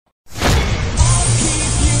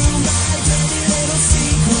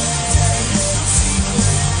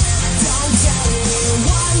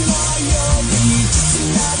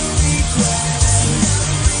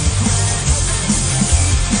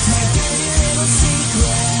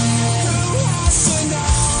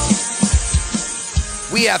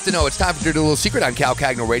We have to know. It's time for Dirty Little Secret on Cal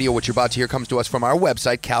Cagno Radio. What you're about to hear comes to us from our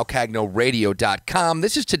website, calcagnoradio.com.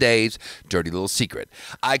 This is today's Dirty Little Secret.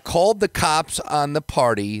 I called the cops on the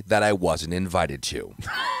party that I wasn't invited to.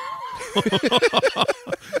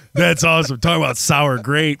 That's awesome. Talking about sour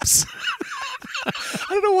grapes. I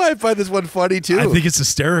don't know why I find this one funny, too. I think it's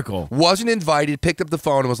hysterical. Wasn't invited, picked up the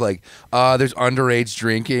phone and was like, there's underage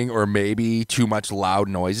drinking or maybe too much loud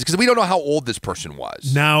noises. Because we don't know how old this person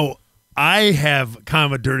was. Now, I have kind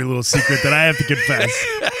of a dirty little secret that I have to confess.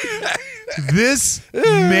 This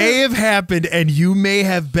may have happened and you may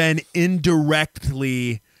have been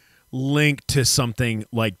indirectly linked to something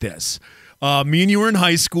like this. Me and you were in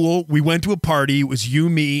high school. We went to a party. It was you,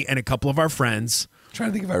 me, and a couple of our friends. I'm trying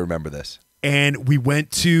to think if I remember this. And we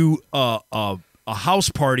went to a house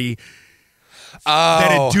party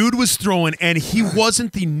that a dude was throwing, and he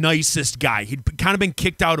wasn't the nicest guy. He'd kind of been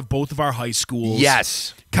kicked out of both of our high schools.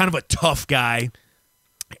 Yes. Kind of a tough guy.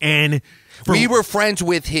 And we were friends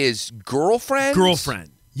with his girlfriend?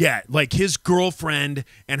 Girlfriend. Yeah, like his girlfriend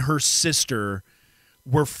and her sister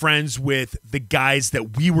were friends with the guys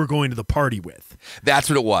that we were going to the party with. That's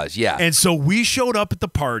what it was, yeah. And so we showed up at the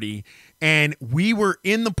party, and we were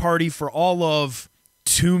in the party for all of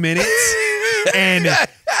 2 minutes, and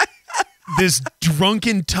this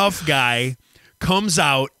drunken tough guy comes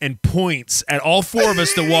out and points at all four of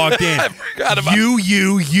us that walked in. I forgot about you,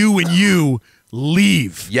 and you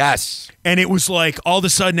leave. Yes. And it was like all of a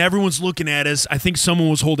sudden everyone's looking at us. I think someone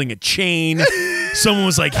was holding a chain. Someone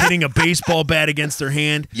was like hitting a baseball bat against their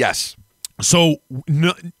hand. Yes. So,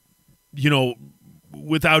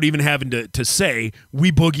 without even having to say,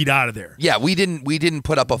 we boogied out of there. Yeah, we didn't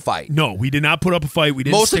put up a fight. No, we did not put up a fight. We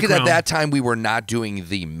didn't. Mostly because at that time we were not doing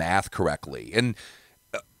the math correctly. And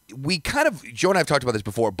we kind of, Joe and I have talked about this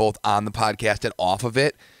before, both on the podcast and off of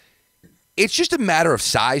it. It's just a matter of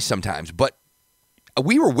size sometimes, but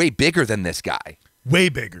we were way bigger than this guy. Way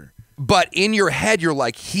bigger. But in your head, you're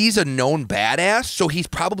like, he's a known badass, so he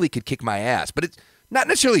probably could kick my ass. But it's not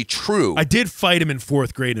necessarily true. I did fight him in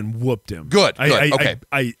 4th grade and whooped him. Good. Okay.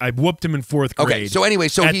 I whooped him in 4th grade. Okay. So anyway,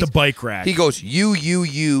 at the bike rack. He goes, you,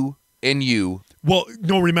 and you. Well,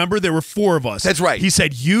 no, remember, there were 4 of us. That's right. He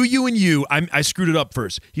said, you, and you. I screwed it up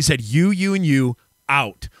first. He said, you, and you,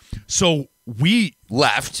 out. So we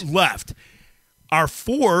left. Our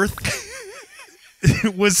 4th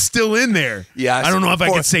was still in there. Yes. I don't know if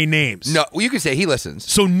I could say names. No, well, you can say he listens.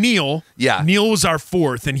 So Neil. Yeah. Neil was our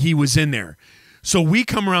 4th, and he was in there. So we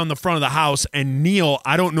come around the front of the house, and Neil,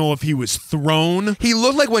 I don't know if he was thrown. He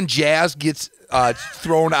looked like when Jazz gets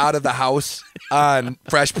thrown out of the house on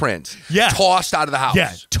Fresh Prince. Yeah. Tossed out of the house.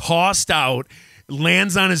 Yeah, tossed out,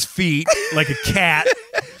 lands on his feet like a cat,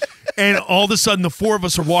 and all of a sudden the 4 of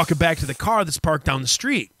us are walking back to the car that's parked down the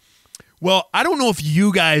street. Well, I don't know if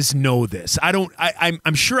you guys know this.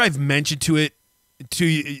 I'm sure I've mentioned it to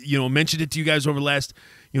you guys over the last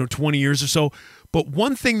 20 years or so. But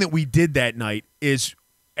one thing that we did that night is,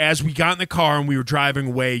 as we got in the car and we were driving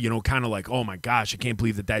away, kind of like, oh my gosh, I can't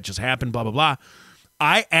believe that just happened, blah, blah, blah.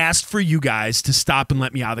 I asked for you guys to stop and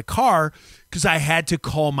let me out of the car because I had to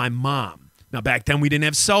call my mom. Now, back then we didn't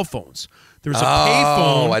have cell phones. There was a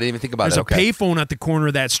payphone. Oh, I didn't even think about it. There's a payphone at the corner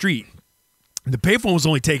of that street. The payphone was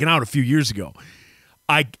only taken out a few years ago.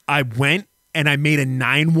 I went and I made a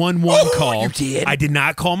 911 call. You did? I did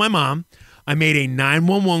not call my mom. I made a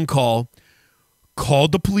 911 call,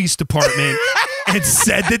 called the police department, and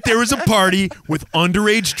said that there was a party with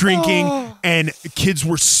underage drinking and kids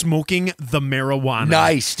were smoking the marijuana.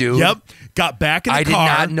 Nice, dude. Yep. Got back in the car.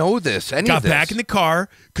 I did not know this. Got back in the car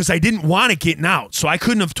because I didn't want it getting out. So I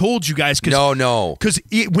couldn't have told you guys. No. Because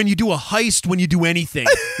when you do a heist, when you do anything,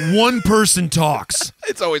 one person talks.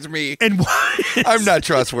 It's always me. And I'm not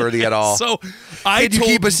trustworthy at all. So Did you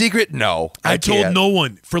keep a secret? No. I told no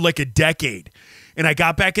one for like a decade. And I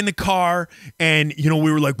got back in the car, and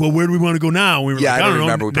we were like, "Well, where do we want to go now?" We were like, "I don't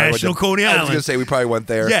know, National Coney Island." I was going to say we probably went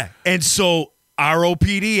there. Yeah, and so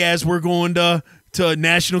ROPD, as we're going to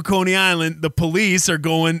National Coney Island, the police are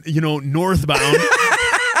going, northbound,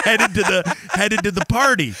 headed to the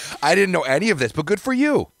party. I didn't know any of this, but good for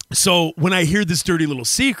you. So when I hear this dirty little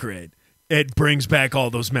secret, it brings back all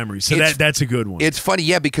those memories. So that's a good one. It's funny,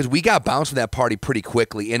 yeah, because we got bounced from that party pretty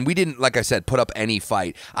quickly, and we didn't, like I said, put up any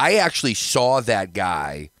fight. I actually saw that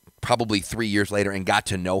guy probably 3 years later and got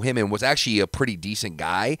to know him and was actually a pretty decent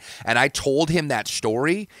guy. And I told him that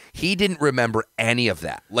story. He didn't remember any of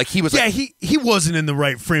that. Like he was he wasn't in the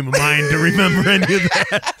right frame of mind to remember any of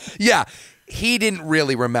that. Yeah. He didn't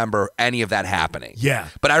really remember any of that happening. Yeah.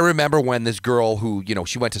 But I remember when this girl who,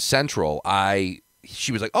 she went to Central,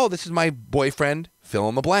 she was like, "Oh, this is my boyfriend, fill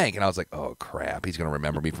in the blank. And I was like, oh, crap. He's going to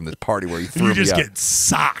remember me from this party where he threw You me just out. get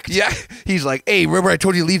socked. Yeah. He's like, hey, remember I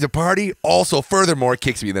told you to leave the party? Also, furthermore,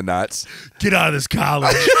 kicks me in the nuts. Get out of this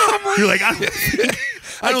college. You're like,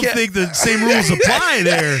 I don't think the same rules apply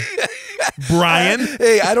there, Brian.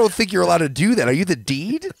 Hey, I don't think you're allowed to do that. Are you the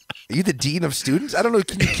dean? Are you the dean of students? I don't know.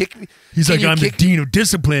 Can you kick me? He's like, I'm the dean of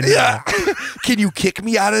discipline. Yeah. Can you kick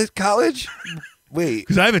me out of college? Wait.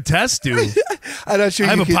 Because I have a test due. I'm not sure I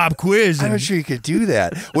have a pop quiz. I'm not sure you could do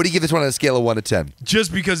that. What do you give this one on a scale of 1 to 10?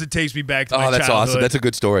 Just because it takes me back to my Oh, that's childhood. awesome. That's a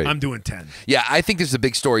good story. I'm doing 10. Yeah, I think this is a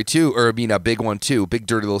big story too, or I mean a big one too, big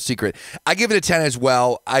dirty little secret. I give it a 10 as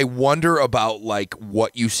well. I wonder about like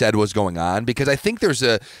what you said was going on because I think there's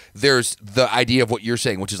the idea of what you're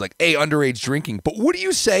saying, which is like, hey, underage drinking. But what do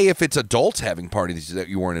you say if it's adults having parties that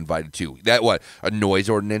you weren't invited to? That what, a noise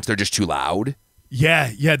ordinance? They're just too loud?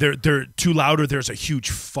 Yeah, they're too loud or there's a huge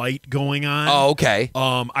fight going on. Oh, okay.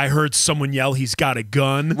 I heard someone yell he's got a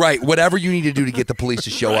gun. Right, whatever you need to do to get the police to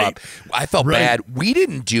show Right. up. I felt Right. bad. We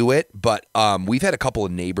didn't do it, but we've had a couple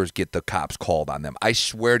of neighbors get the cops called on them. I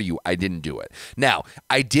swear to you, I didn't do it. Now,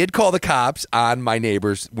 I did call the cops on my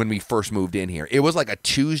neighbors when we first moved in here. It was like a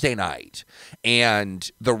Tuesday night,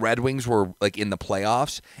 and the Red Wings were like in the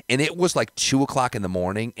playoffs, and it was like 2 o'clock in the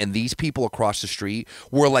morning, and these people across the street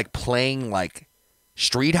were like playing like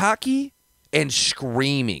street hockey and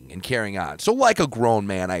screaming and carrying on. So like a grown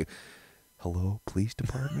man, hello, police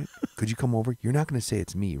department? Could you come over? You're not going to say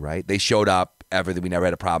it's me, right? They showed up, everything. We never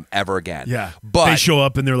had a problem ever again. Yeah. But they show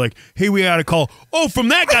up and they're like, hey, we got a call. Oh, from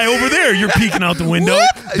that guy over there. You're peeking out the window.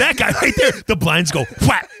 That guy right there. The blinds go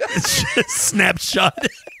whack. It's just snap shut.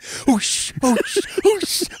 Oosh, oosh,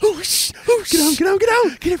 oosh, oosh, oosh. Get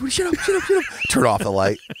out. Get everybody, shut up. Turn off the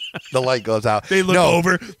light. The light goes out. They look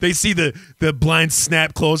over. They see the blinds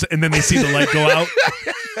snap close, and then they see the light go out.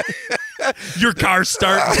 Your car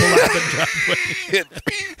start and pull out the driveway.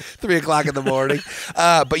 3 o'clock in the morning.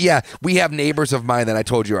 But yeah, we have neighbors of mine that I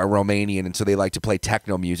told you are Romanian, and so they like to play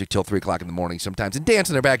techno music till 3 o'clock in the morning sometimes and dance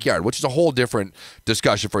in their backyard, which is a whole different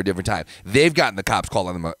discussion for a different time. They've gotten the cops called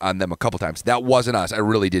on them a couple times. That wasn't us. I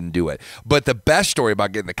really didn't do it. But the best story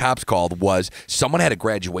about getting the cops called was someone had a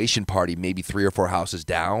graduation party maybe 3 or 4 houses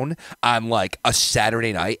down on like a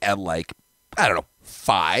Saturday night at like, I don't know,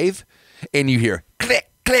 5, and you hear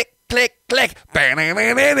click, click, click, click. They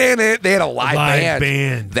had a live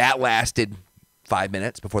band. That lasted 5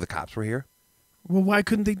 minutes before the cops were here. Well, why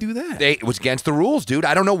couldn't they do that? It was against the rules, dude.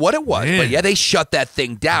 I don't know what it was, Man. but yeah, they shut that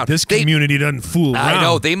thing down. This community doesn't fool around. I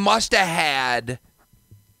know. They must have had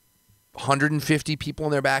 150 people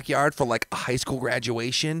in their backyard for like a high school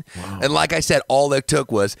graduation. Wow. And like I said, all it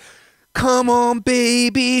took was, come on,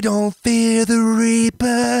 baby, don't fear the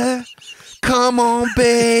reaper. Come on,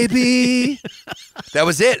 baby. That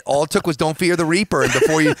was it. All it took was don't fear the reaper. And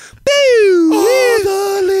before you, all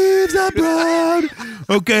the leaves are brown.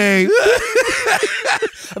 Okay.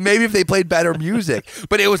 Maybe if they played better music.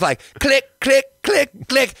 But it was like click, click, click,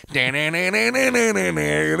 click. I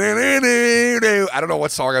don't know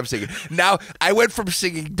what song I'm singing. Now, I went from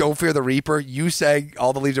singing Don't Fear the Reaper. You sang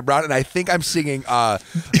All the Leaves Are Brown. And I think I'm singing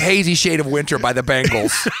Hazy Shade of Winter by the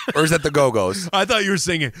Bangles. Or is that the Go-Go's? I thought you were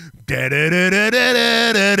singing. What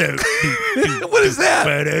is that?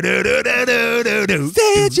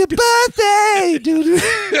 Say it's your birthday.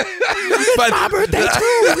 It's my birthday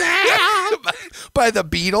too. By the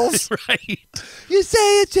Beatles. Right. You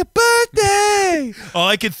say it's your birthday. All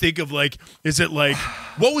I could think of, like, is it like,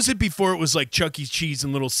 what was it before it was like Chuck E. Cheese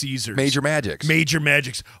and Little Caesars? Major Magics. Major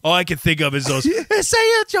Magics. All I could think of is those, say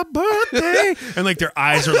it's your birthday. And like their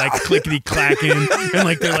eyes are like clickety clacking and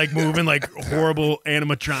like they're like moving like horrible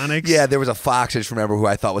animatronics. Yeah, there was a fox, I just remember, who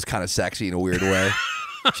I thought was kind of sexy in a weird way.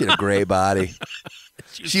 She had a gray body.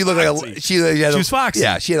 She looked like she was foxy.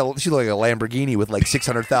 Yeah, she looked like a Lamborghini with like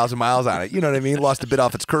 600,000 miles on it. You know what I mean? Lost a bit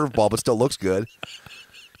off its curveball, but still looks good.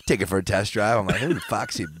 Take it for a test drive. I'm like, ooh,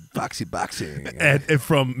 foxy boxing. And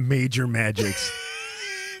from Major Magics.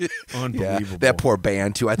 Unbelievable. Yeah, that poor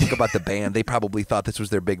band too. I think about the band. They probably thought this was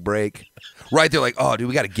their big break. Right? They're like, oh, dude,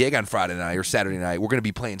 we got a gig on Friday night or Saturday night. We're going to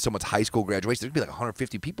be playing someone's high school graduation. There's going to be like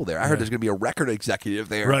 150 people there. I heard there's going to be a record executive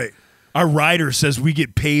there. Right. Our rider says we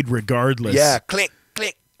get paid regardless. Yeah. Click,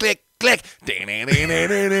 click, click, click. They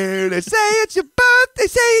say it's your birthday.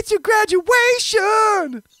 Say it's your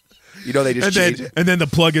graduation. You know, they just change it. And then the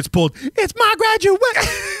plug gets pulled. It's my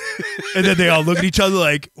graduation. And then they all look at each other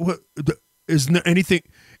like, what? Is there anything?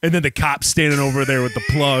 And then the cop's standing over there with the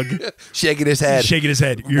plug. Shaking his head.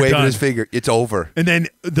 You're waving done. his finger. It's over. And then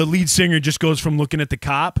the lead singer just goes from looking at the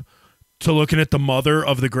cop to looking at the mother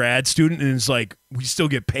of the grad student and is like, we still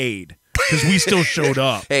get paid. because we still showed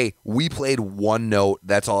up. Hey, we played one note.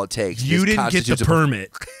 That's all it takes. You This didn't get the constitutes a-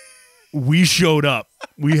 permit. We showed up.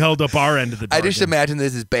 We held up our end of the I bargain. just imagine that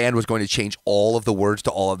this band was going to change all of the words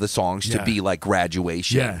to all of the songs to be like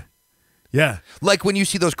graduation. Yeah. Yeah. Like when you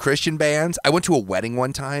see those Christian bands, I went to a wedding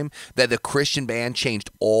one time that the Christian band changed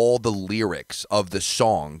all the lyrics of the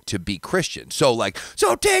song to be Christian. So like,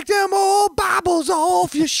 so take them old Bibles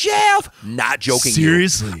off your shelf. Not joking.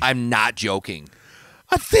 Seriously? I'm not joking.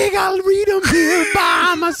 I think I'll read them here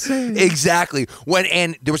by myself. Exactly.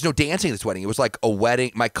 And there was no dancing at this wedding. It was like a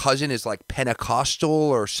wedding. My cousin is like Pentecostal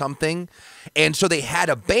or something. And so they had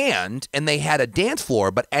a band and they had a dance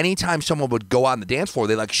floor, but anytime someone would go on the dance floor,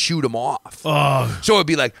 they like shoot them off. Oh. So it'd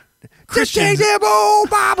be like, Christians. Christians, them old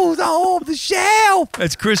Bibles off the shelf.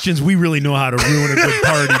 As Christians, we really know how to ruin a good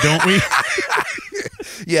party, don't we?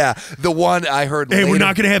 Yeah, the one I heard Hey, later. we're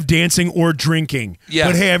not going to have dancing or drinking. Yeah.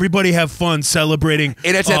 But hey, everybody have fun celebrating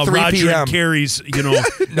And it's at 3 Roger p.m. and Carrie's,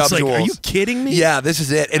 it's like, are you kidding me? Yeah, this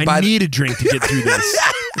is it. And I need a drink to get through this.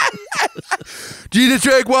 Jesus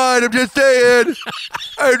drank wine, I'm just saying.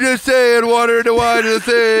 I'm just saying, water into wine is a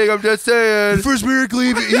thing. I'm just saying. The first miracle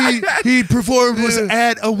he performed was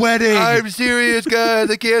at a wedding. I'm serious, guys.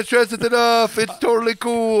 I can't stress it enough. It's totally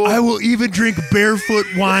cool. I will even drink barefoot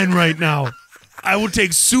wine right now. I will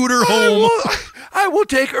take Suter home. I will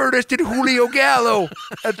take Ernest and Julio Gallo.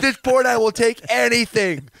 At this point, I will take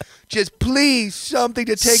anything. Just please, something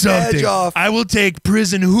to take the edge off. I will take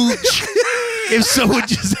prison hooch. If someone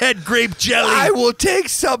just had grape jelly. I will take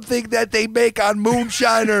something that they make on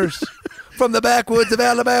moonshiners from the backwoods of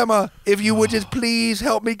Alabama. If you would just please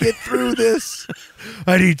help me get through this.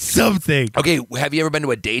 I need something. Okay, have you ever been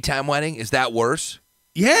to a daytime wedding? Is that worse?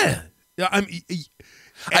 Yeah.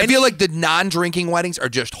 I feel like the non-drinking weddings are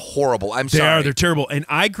just horrible. I'm sorry. They're terrible. And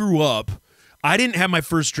I grew up, I didn't have my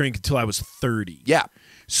first drink until I was 30. Yeah.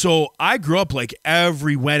 So I grew up like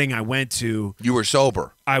every wedding I went to. You were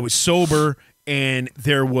sober. I was sober, and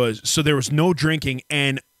there was no drinking,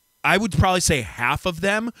 and I would probably say half of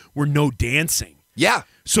them were no dancing. Yeah.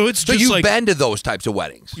 So it's So just you've like, been to those types of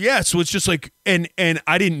weddings. yeah, so it's just like, and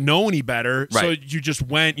I didn't know any better. So Right. you just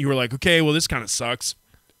went, you were like, okay, well, this kind of sucks.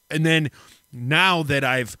 And then now that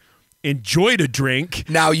I've enjoyed a drink.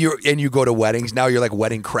 Now you go to weddings. Now you're like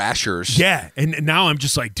wedding crashers. Yeah. And now I'm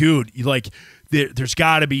just like, dude, there's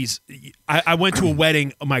got to be. I went to a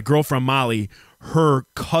wedding. My girlfriend, Molly, her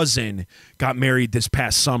cousin got married this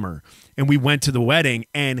past summer. And we went to the wedding.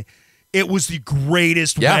 And it was the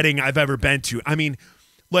greatest wedding I've ever been to. I mean,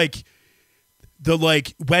 like the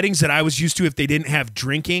weddings that I was used to, if they didn't have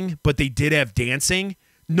drinking, but they did have dancing,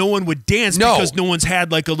 no one would dance because no one's had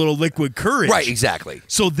like a little liquid courage. Right, exactly.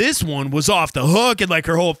 So this one was off the hook, and like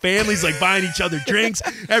her whole family's like buying each other drinks.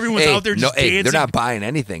 Everyone's out there just dancing. They're not buying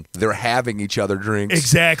anything. They're having each other drinks.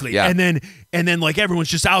 Exactly. Yeah. And then like everyone's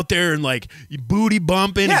just out there and like booty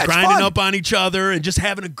bumping Yeah, and it's grinding fun. up on each other and just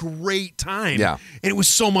having a great time. Yeah. And it was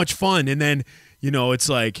so much fun. And then, it's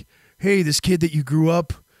like, hey, this kid that you grew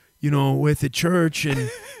up, with at church, and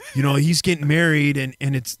he's getting married, and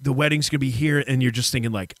it's the wedding's gonna be here, and you're just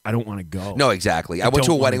thinking like, I don't want to go. No, exactly. I went to a don't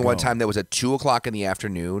wanna wedding one go. time that was at 2:00 in the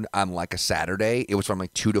afternoon on like a Saturday. It was from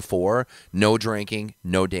like 2 to 4. No drinking,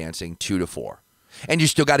 no dancing, 2 to 4. And you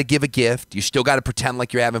still got to give a gift. You still got to pretend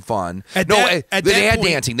like you're having fun. At they that had point-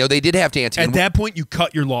 dancing. No, they did have dancing. At that point, you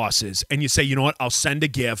cut your losses and you say, you know what? I'll send a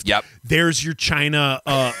gift. Yep. There's your China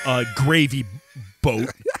gravy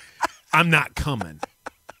boat. I'm not coming.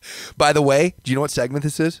 By the way, do you know what segment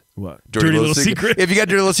this is? What? Dirty Little Secret. If you got a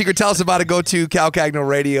Dirty Little Secret, tell us about it. Go to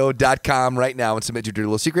calcagnoradio.com right now and submit your Dirty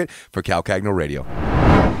Little Secret for Cal Cagno Radio.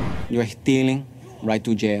 You're stealing, right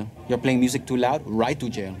to jail. You're playing music too loud, right to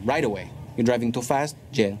jail, right away. You're driving too fast,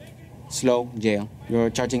 jail. Slow, jail. You're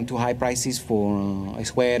charging too high prices for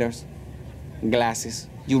sweaters, glasses.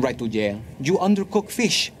 You right to jail. You undercook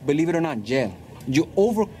fish, believe it or not, jail. You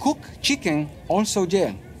overcook chicken, also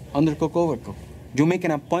jail. Undercook, overcook. You make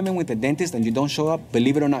an appointment with the dentist and you don't show up,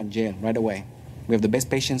 believe it or not, jail, right away. We have the best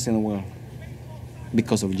patients in the world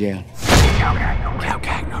because of jail. Cal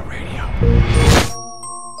Cagno Radio.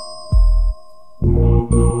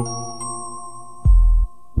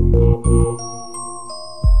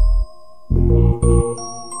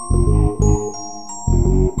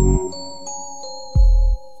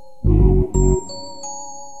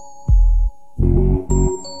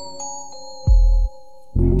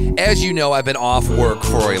 As you know, I've been off work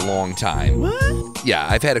for a long time. What? Yeah,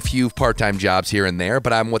 I've had a few part-time jobs here and there,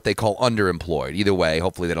 but I'm what they call underemployed. Either way,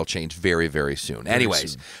 hopefully that'll change very, very soon.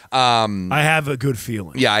 Anyways, I have a good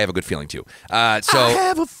feeling. yeah, I have a good feeling too. So I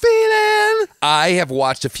have a feeling. I have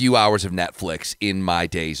watched a few hours of Netflix in my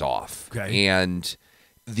days off. Okay. And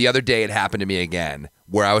the other day it happened to me again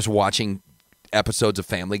where I was watching episodes of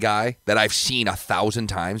Family Guy that I've seen 1,000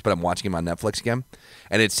 times, but I'm watching them on Netflix again.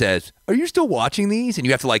 And it says, "Are you still watching these?" And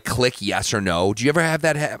you have to like click yes or no. Do you ever have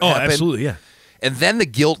that happen? Oh, absolutely, yeah. And then the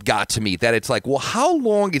guilt got to me that it's like, well, how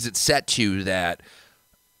long is it set to that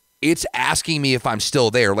it's asking me if I'm still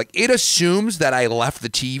there? Like, it assumes that I left the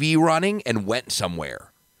TV running and went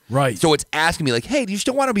somewhere. Right. So it's asking me like, hey, do you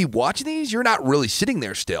still want to be watching these? You're not really sitting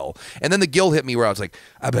there still. And then the guilt hit me where I was like,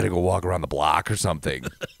 I better go walk around the block or something.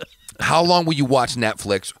 How long will you watch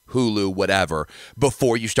Netflix, Hulu, whatever,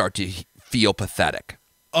 before you start to feel pathetic?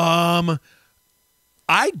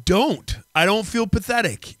 I don't feel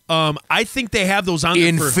pathetic. I think they have those on there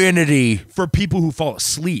Infinity for people who fall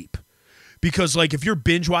asleep. Because like if you're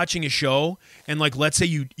binge watching a show and like let's say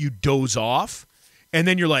you doze off and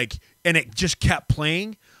then you're like and it just kept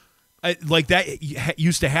playing, like that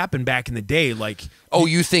used to happen back in the day. Like, oh,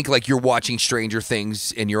 you think like you're watching Stranger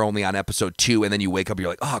Things and you're only on episode 2 and then you wake up and you're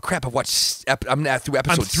like, oh crap, I'm not through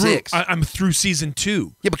episode 6. I'm through season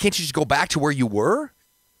 2. Yeah, but can't you just go back to where you were?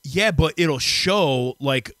 Yeah, but it'll show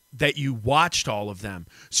like that you watched all of them.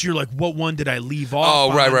 So you're like, what one did I leave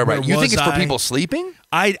off? Oh, right. You think it's for I? people sleeping?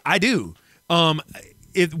 I do.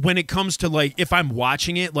 When it comes to like if I'm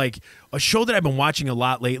watching it, like a show that I've been watching a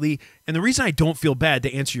lot lately, and the reason I don't feel bad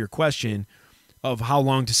to answer your question of how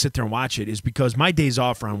long to sit there and watch it is because my days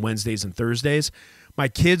off are on Wednesdays and Thursdays. My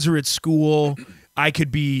kids are at school. I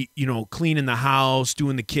could be, cleaning the house,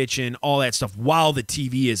 doing the kitchen, all that stuff while the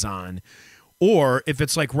TV is on. Or if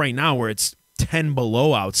it's like right now where it's 10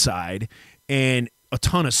 below outside and a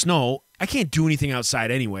ton of snow, I can't do anything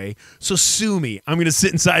outside anyway. So sue me. I'm going to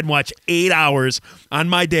sit inside and watch 8 hours on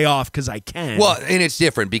my day off because I can. Well, and it's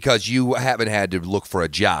different because you haven't had to look for a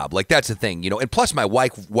job. Like that's the thing, And plus my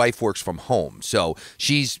wife works from home. So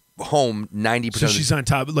she's home 90%. So she's on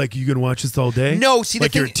top. Like, you going to watch this all day? No, see,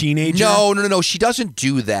 like you're a teenager? No. She doesn't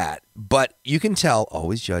do that. But you can tell,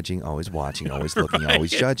 always judging, always watching, always looking, always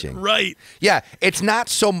judging. Right. Yeah, it's not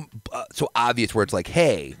so obvious where it's like,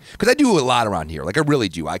 hey, because I do a lot around here. Like I really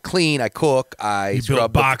do. I clean, I cook, I you scrub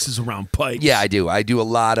build boxes around pipes. Yeah, I do. I do a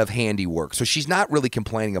lot of handiwork. So she's not really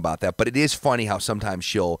complaining about that. But it is funny how sometimes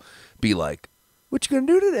she'll be like, "What you gonna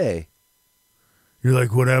do today?" You're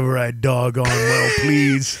like, whatever I dog on, well,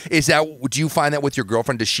 please. Do you find that with your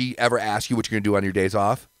girlfriend? Does she ever ask you what you're going to do on your days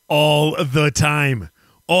off? All the time.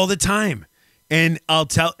 And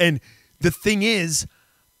the thing is,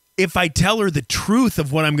 if I tell her the truth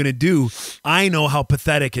of what I'm going to do, I know how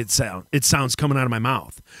pathetic it sounds coming out of my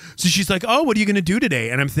mouth. So she's like, oh, what are you going to do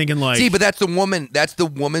today? And I'm thinking like. See, but that's the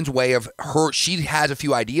woman's way of her. She has a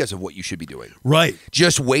few ideas of what you should be doing. Right.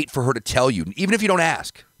 Just wait for her to tell you, even if you don't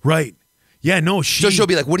ask. Right. Yeah, no, So she'll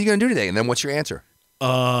be like, what are you going to do today? And then what's your answer?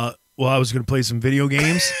 Well, I was going to play some video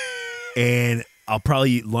games, and I'll probably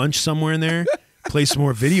eat lunch somewhere in there, play some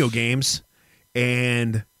more video games,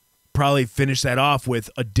 and probably finish that off with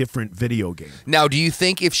a different video game. Now, do you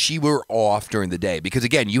think if she were off during the day, because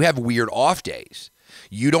again, you have weird off days.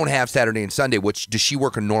 You don't have Saturday and Sunday, does she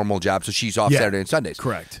work a normal job, so she's off Saturday and Sundays?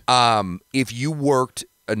 Correct. If you worked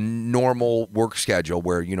a normal work schedule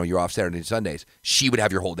where you're off Saturday and Sundays, she would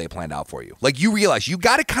have your whole day planned out for you. Like you realize you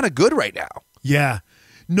got it kind of good right now. Yeah.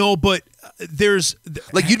 No, but there's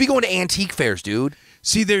like you'd be going to antique fairs, dude.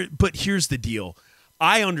 See but here's the deal.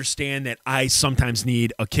 I understand that I sometimes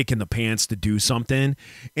need a kick in the pants to do something.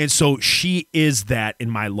 And so she is that in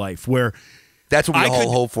my life where that's what we all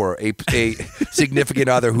hope for, a significant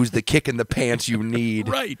other who's the kick in the pants you need.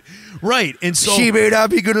 Right. And so she may not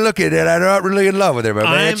be good looking and I'm not really in love with her, but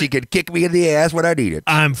man, she can kick me in the ass when I need it.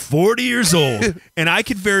 I'm 40 years old and I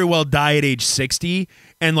could very well die at age 60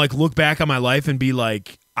 and like look back on my life and be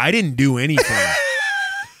like, I didn't do anything.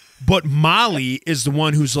 But Molly is the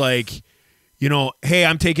one who's like, hey,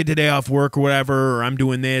 I'm taking today off work or whatever, or I'm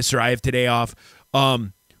doing this, or I have today off.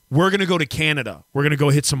 We're going to go to Canada. We're going to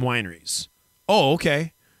go hit some wineries. Oh,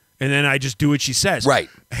 okay. And then I just do what she says. Right.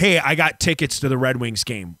 Hey, I got tickets to the Red Wings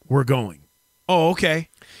game. We're going. Oh, okay.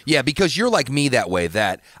 Yeah, because you're like me that way,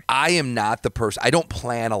 that I am not the person. I don't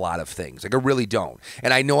plan a lot of things. Like, I really don't.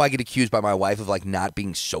 And I know I get accused by my wife of, like, not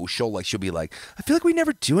being social. Like, she'll be like, I feel like we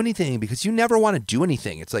never do anything because you never want to do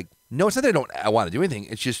anything. It's like, no, it's not that I want to do anything.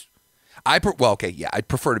 It's just, I'd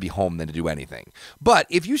prefer to be home than to do anything. But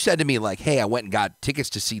if you said to me, like, hey, I went and got tickets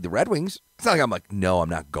to see the Red Wings, it's not like I'm like, no, I'm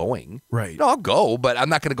not going. Right. No, I'll go, but I'm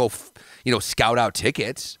not going to go, scout out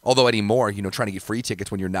tickets. Although anymore, trying to get free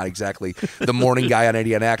tickets when you're not exactly the morning guy on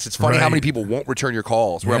ADNX. It's funny how many people won't return your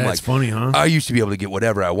calls. Where I'm like, it's funny, huh? I used to be able to get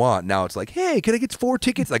whatever I want. Now it's like, hey, can I get 4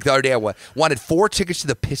 tickets? Like the other day, I wanted 4 tickets to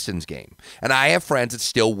the Pistons game. And I have friends that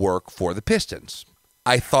still work for the Pistons.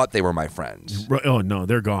 I thought they were my friends. Oh, no,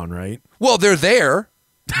 they're gone, right? Well, they're there.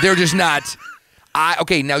 They're just not.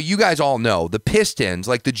 Okay, now you guys all know the Pistons,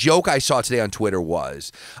 like the joke I saw today on Twitter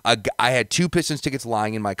was I had 2 Pistons tickets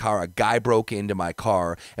lying in my car. A guy broke into my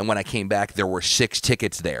car, and when I came back, there were 6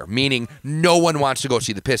 tickets there, meaning no one wants to go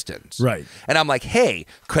see the Pistons. Right. And I'm like, hey,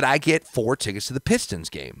 could I get 4 tickets to the Pistons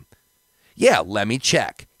game? Yeah, let me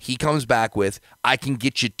check. He comes back with, I can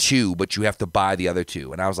get you 2, but you have to buy the other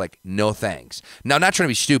 2. And I was like, no thanks. Now, I'm not trying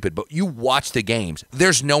to be stupid, but you watch the games.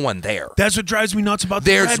 There's no one there. That's what drives me nuts about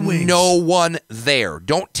the There's Red Wings. no one there.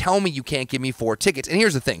 Don't tell me you can't give me 4 tickets. And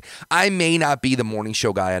here's the thing. I may not be the morning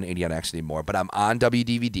show guy on Indiana X anymore, but I'm on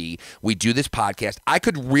WDVD. We do this podcast. I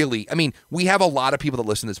could really, we have a lot of people that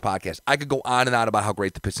listen to this podcast. I could go on and on about how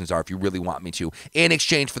great the Pistons are if you really want me to, in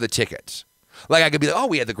exchange for the tickets. Like, I could be like, oh,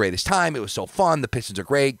 we had the greatest time. It was so fun. The Pistons are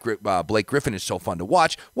great. Blake Griffin is so fun to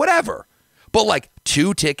watch. Whatever. But, like,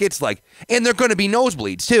 2 tickets, and they're going to be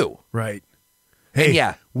nosebleeds, too. Right. Hey, and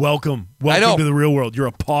yeah. Welcome to the real world. You're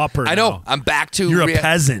a pauper I know. now. I'm back to... You're a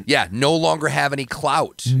peasant. Yeah, no longer have any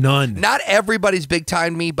clout. None. Not everybody's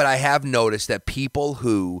big-time me, but I have noticed that people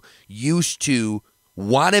who used to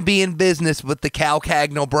want to be in business with the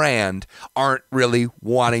Cagno brand aren't really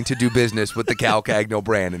wanting to do business with the Cagno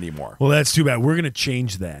brand anymore. Well, that's too bad. We're going to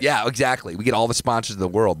change that. Yeah, exactly. We get all the sponsors of the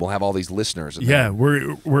world. We'll have all these listeners. Yeah,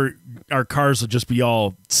 our cars will just be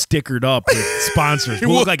all stickered up with sponsors.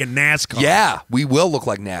 We'll look like a NASCAR. Yeah, we will look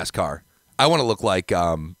like NASCAR. I want to look like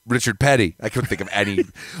Richard Petty. I couldn't think of any.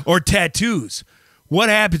 Or tattoos. What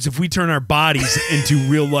happens if we turn our bodies into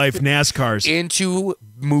real-life NASCARs? Into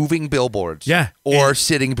moving billboards. Yeah. Or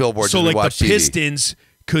sitting billboards. So, as we like, watch the TV. Pistons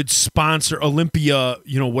could sponsor Olympia,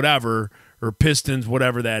 whatever, or Pistons,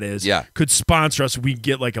 whatever that is. Yeah. Could sponsor us. We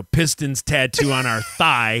get, like, a Pistons tattoo on our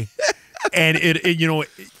thigh, and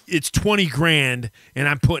it's $20,000, and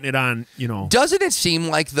I'm putting it on, Doesn't it seem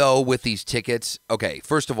like, though, with these tickets, okay,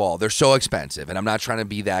 first of all, they're so expensive, and I'm not trying to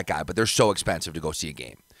be that guy, but they're so expensive to go see a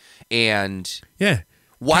game. And yeah,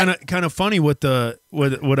 kind of funny what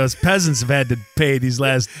us peasants have had to pay these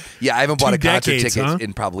last I haven't bought a concert decades, ticket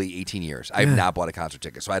in probably 18 years. I have not bought a concert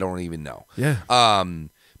ticket, so I don't even know. Yeah.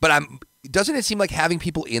 But doesn't it seem like having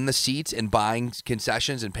people in the seats and buying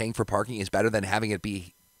concessions and paying for parking is better than having it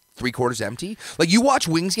be 3/4 empty? Like, you watch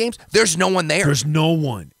Wings games, there's no one there. There's no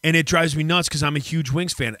one, and it drives me nuts because I'm a huge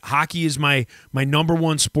Wings fan. Hockey is my number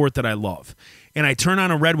one sport that I love, and I turn on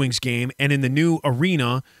a Red Wings game, and in the new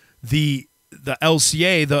arena, the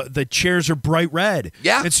LCA, the chairs are bright red.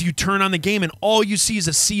 Yeah. And so you turn on the game, and all you see is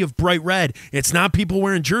a sea of bright red. It's not people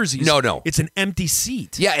wearing jerseys. No. It's an empty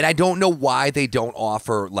seat. Yeah, and I don't know why they don't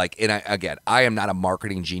offer, I am not a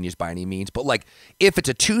marketing genius by any means, but, if it's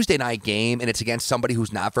a Tuesday night game and it's against somebody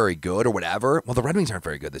who's not very good or whatever, well, the Red Wings aren't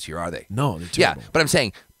very good this year, are they? No, they're terrible. Yeah, but I'm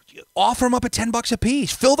saying, offer them up at $10 a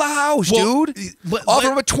piece. Fill the house, dude. Offer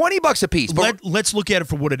them at $20 a piece. But Let's look at it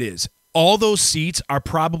for what it is. All those seats are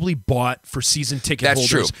probably bought for season ticket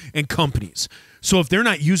holders and companies. So if they're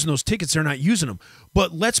not using those tickets, they're not using them.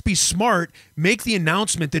 But let's be smart. Make the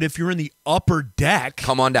announcement that if you're in the upper deck,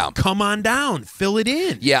 come on down. Fill it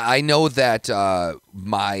in. Yeah, I know that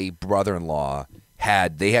my brother-in-law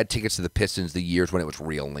had tickets to the Pistons the years when it was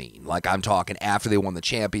real lean. Like, I'm talking after they won the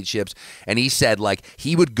championships. And he said,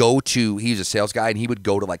 he would go to, he's a sales guy, and he would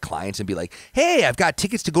go to, clients and be like, hey, I've got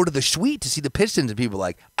tickets to go to the suite to see the Pistons. And people were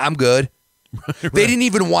like, I'm good. Right. They didn't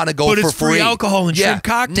even want to go but for it's free alcohol and shrimp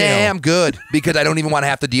cocktail. Nah, I'm good because I don't even want to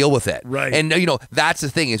have to deal with it. Right. And, that's the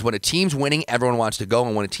thing is when a team's winning, everyone wants to go.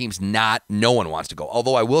 And when a team's not, no one wants to go.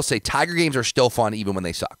 Although I will say Tiger games are still fun even when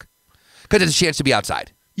they suck because it's a chance to be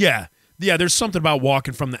outside. Yeah. Yeah, there's something about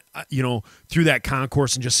walking from the, through that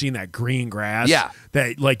concourse and just seeing that green grass. Yeah.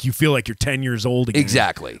 That, you feel like you're 10 years old again.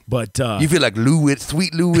 Exactly. But you feel like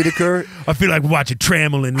sweet Lou Whitaker. I feel like watching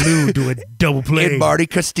Trammell and Lou do a double play. And Marty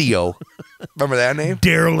Castillo. Remember that name?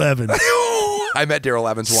 Daryl Evans. I met Daryl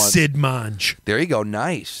Evans once. Sid Monge. There you go.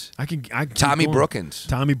 Nice. I can Tommy Brookins.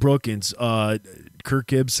 Tommy Brookins. Kirk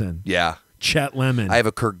Gibson. Yeah. Chet Lemon. I have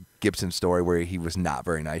a Kirk Gibson story where he was not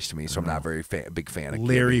very nice to me, so I'm not very big fan of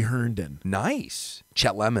Larry Herndon. Nice.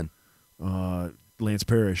 Chet Lemon. Lance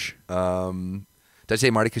Parrish. Did I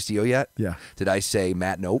say Marty Castillo yet? Yeah. Did I say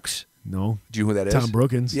Matt Noakes? No. Do you know who that is? Tom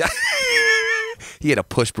Brookins. Yeah. He had a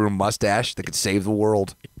push broom mustache that could save the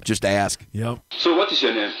world. Just ask. Yep. So what is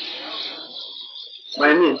your name?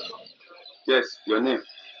 My name? Yes, your name.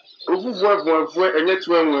 Come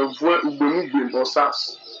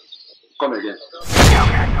again.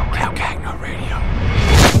 Cagno Radio.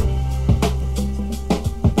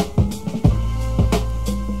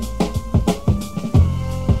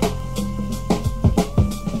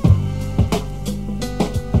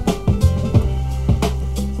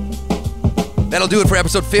 That'll do it for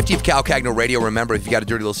episode 50 of Cal Cagno Radio. Remember, if you got a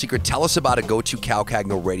dirty little secret, tell us about it. Go to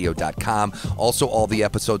calcagnoradio.com. Also, all the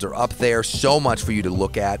episodes are up there. So much for you to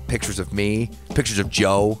look at. Pictures of me, pictures of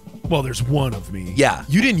Joe. Well, there's one of me. Yeah.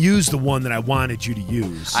 You didn't use the one that I wanted you to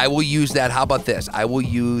use. I will use that. How about this? I will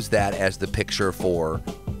use that as the picture for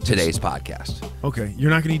today's podcast. Okay. You're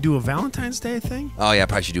not going to do a Valentine's Day thing? Oh, yeah, I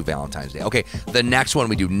probably should do Valentine's Day. Okay, the next one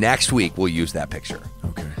we do next week, we'll use that picture.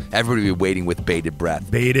 Okay. Everybody will be waiting with bated breath.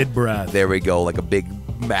 Bated breath. There we go, like a big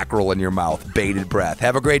mackerel in your mouth. Bated breath.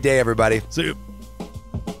 Have a great day, everybody. See you.